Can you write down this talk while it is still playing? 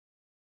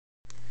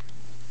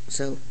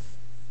So,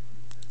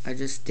 I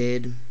just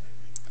did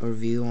a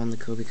review on the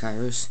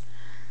Kyros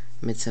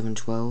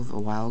mid712 a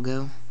while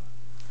ago,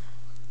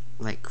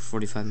 like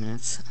 45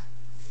 minutes,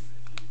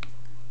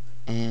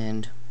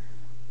 and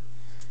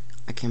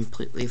I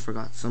completely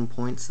forgot some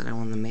points that I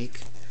wanted to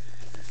make,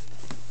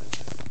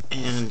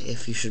 and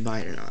if you should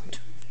buy it or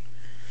not.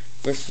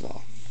 First of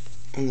all,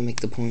 I'm going to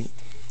make the point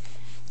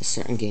that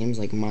certain games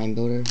like Mind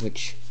Builder,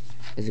 which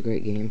is a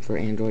great game for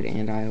Android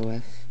and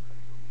iOS,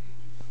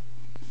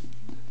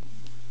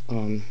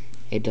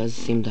 it does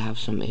seem to have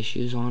some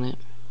issues on it.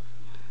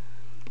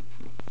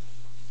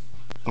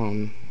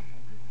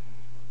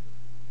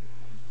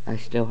 I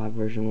still have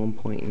version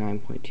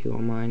 1.9.2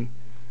 on mine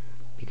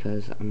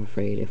because I'm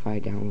afraid if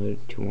I download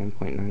to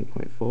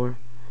 1.9.4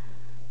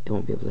 it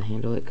won't be able to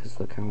handle it, because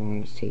look how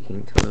long it's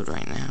taking to load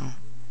right now.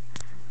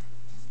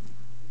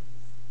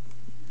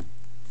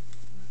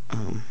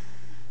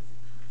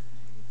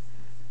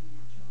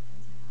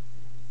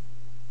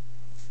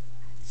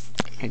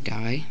 I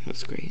die,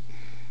 that's great.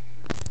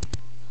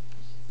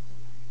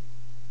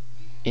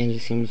 And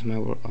it seems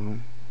my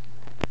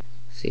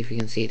see if you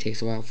can see, it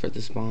takes a while for it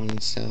to spawn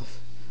and stuff,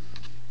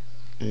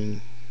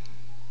 and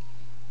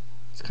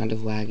it's kind of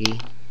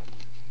laggy.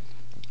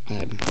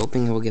 I'm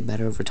hoping it will get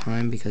better over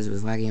time because it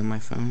was laggy on my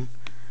phone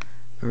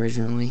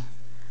originally,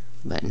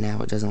 but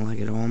now it doesn't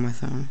lag at all on my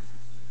phone.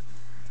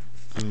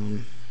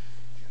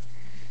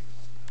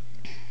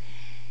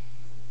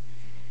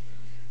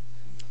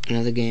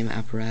 Another game,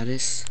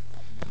 Apparatus.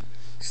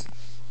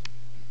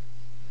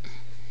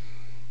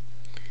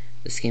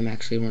 This game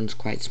actually runs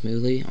quite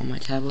smoothly on my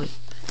tablet,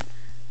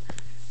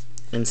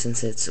 and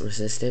since it's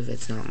resistive,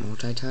 it's not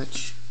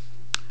multi-touch,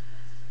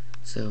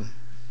 so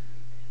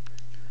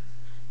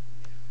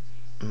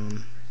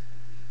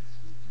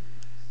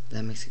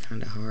that makes it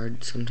kind of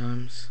hard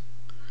sometimes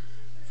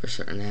for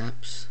certain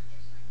apps.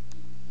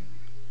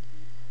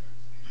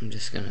 I'm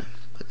just gonna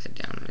put that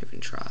down and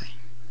even try.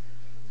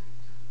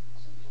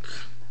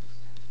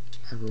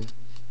 I will.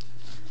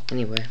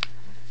 Anyway,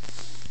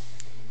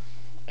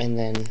 and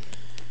then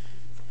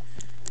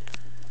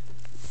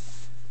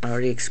I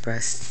already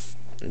expressed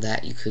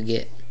that you could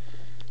get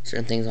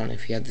certain things on it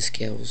if you had the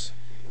skills,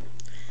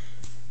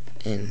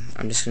 and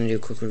I'm just going to do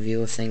a quick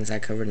review of things I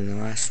covered in the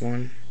last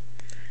one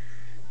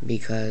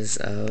because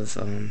of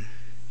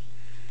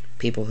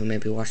people who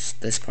maybe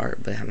watched this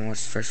part but haven't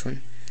watched the first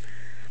one.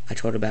 I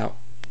told about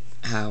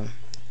how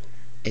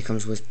it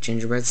comes with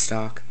gingerbread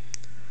stock,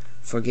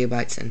 4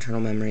 GB internal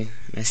memory,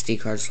 an SD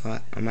card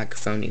slot, a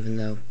microphone, even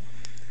though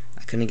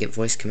I couldn't get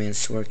voice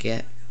commands to work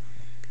yet.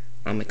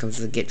 It comes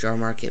with a Get Jar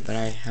Market, but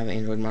I have an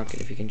Android Market,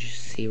 if you can just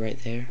see right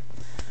there.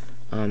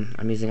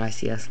 I'm using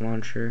ICS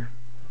launcher.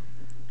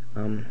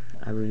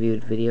 I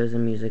reviewed videos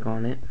and music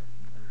on it,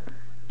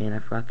 and I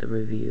forgot to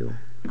review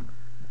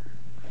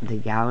the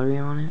gallery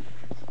on it.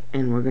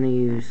 And we're gonna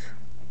use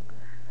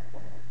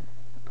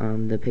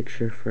the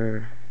picture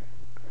for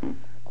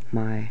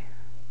my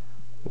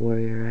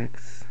Warrior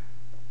X.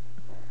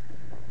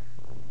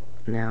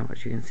 Now,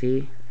 as you can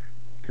see,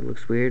 it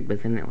looks weird,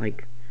 but then it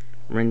like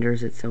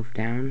renders itself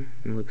down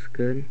and looks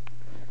good.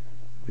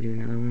 We'll do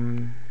another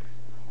one.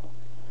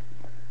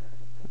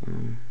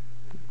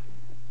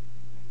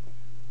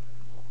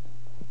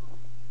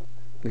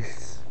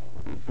 This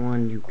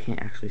one you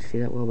can't actually see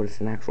that well, but it's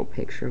an actual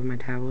picture of my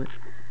tablet.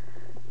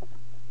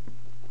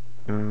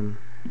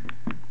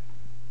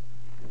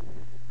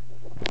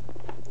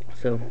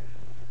 So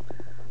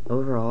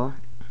overall,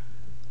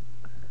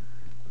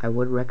 I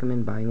would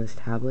recommend buying this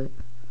tablet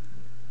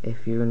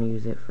if you're going to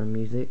use it for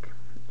music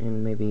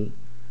and maybe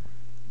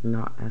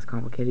not as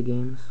complicated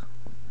games,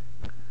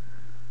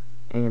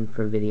 and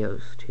for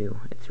videos too.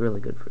 It's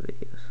really good for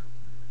videos.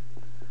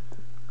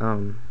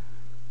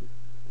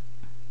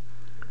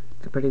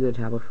 It's a pretty good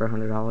tablet for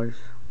 $100.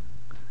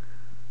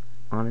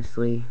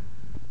 Honestly,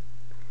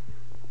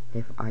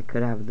 if I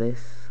could have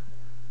this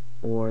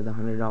or the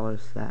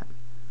 $100 that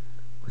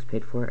was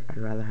paid for it, I'd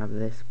rather have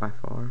this by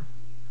far.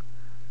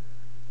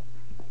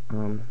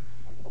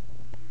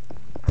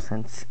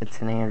 Since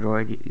it's an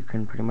Android, you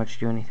can pretty much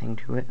do anything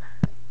to it,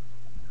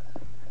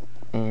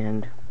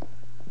 and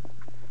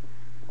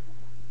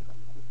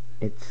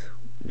it's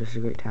just a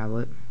great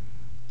tablet.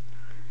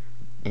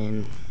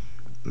 And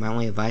my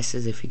only advice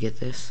is, if you get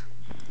this,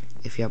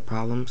 if you have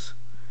problems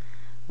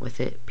with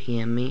it,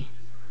 PM me,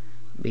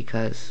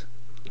 because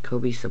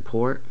Kobe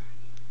support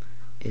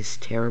is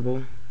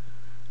terrible.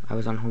 I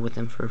was on hold with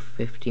them for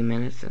 50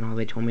 minutes, and all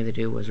they told me to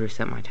do was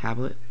reset my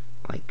tablet,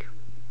 like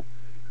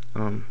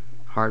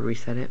hard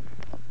reset it.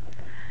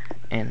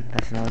 And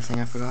that's another thing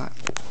I forgot.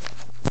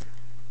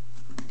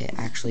 It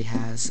actually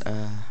has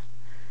a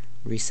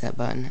reset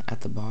button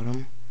at the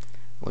bottom,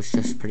 which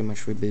just pretty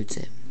much reboots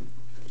it.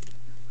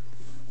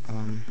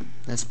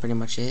 That's pretty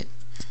much it.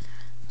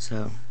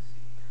 So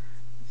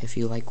if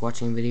you like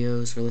watching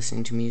videos or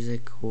listening to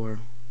music or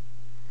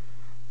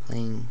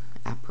playing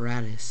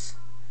Apparatus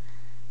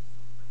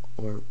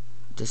or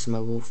just a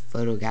mobile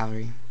photo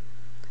gallery,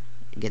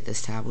 get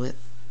this tablet.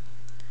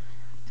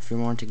 if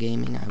you're more into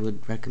gaming, I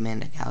would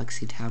recommend a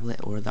Galaxy tablet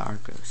or the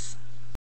Arcos.